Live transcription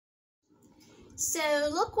So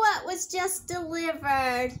look what was just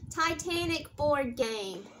delivered. Titanic board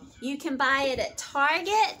game. You can buy it at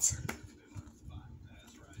Target.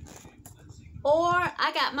 Or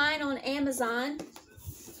I got mine on Amazon.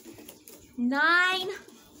 9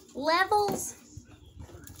 levels.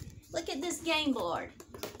 Look at this game board.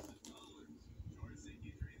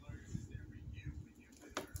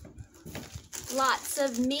 Lots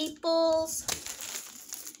of meeples.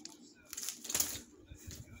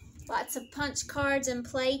 Lots of punch cards and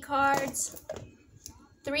play cards.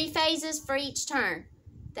 3 phases for each turn.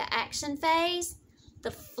 The action phase,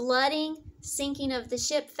 the flooding, sinking of the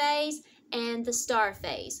ship phase, and the star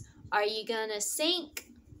phase. Are you gonna sink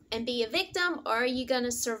and be a victim, or are you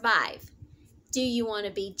gonna survive? Do you want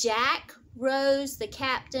to be Jack, Rose, the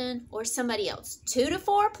captain, or somebody else? 2 to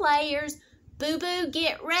 4 players. Boo Boo,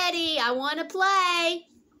 get ready. I want to play.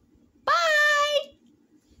 Bye!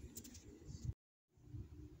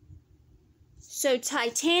 So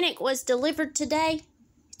Titanic was delivered today.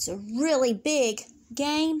 It's a really big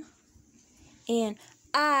game. And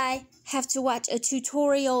I have to watch a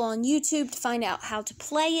tutorial on YouTube to find out how to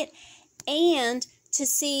play it. And to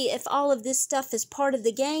see if all of this stuff is part of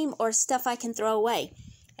the game or stuff I can throw away.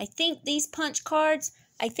 I think these punch cards,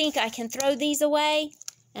 I think I can throw these away.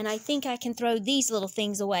 And I think I can throw these little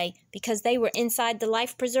things away because they were inside the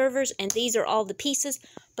life preservers and these are all the pieces.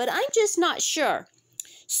 But I'm just not sure.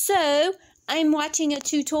 So I'm watching a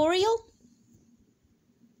tutorial.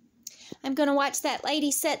 I'm going to watch that lady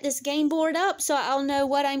set this game board up so I'll know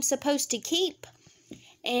what I'm supposed to keep.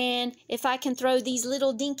 And if I can throw these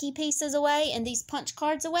little dinky pieces away and these punch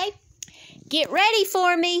cards away. Get ready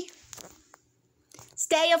for me.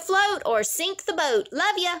 Stay afloat or sink the boat.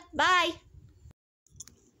 Love ya. Bye.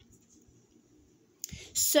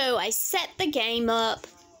 So I set the game up,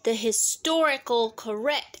 the historical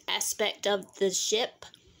correct aspect of the ship.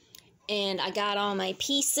 And I got all my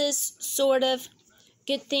pieces, sort of.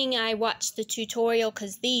 Good thing I watched the tutorial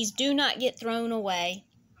because these do not get thrown away.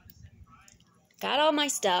 Got all my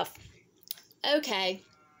stuff. Okay,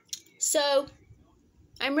 so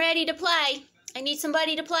I'm ready to play. I need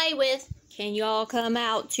somebody to play with. Can y'all come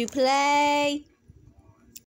out to play?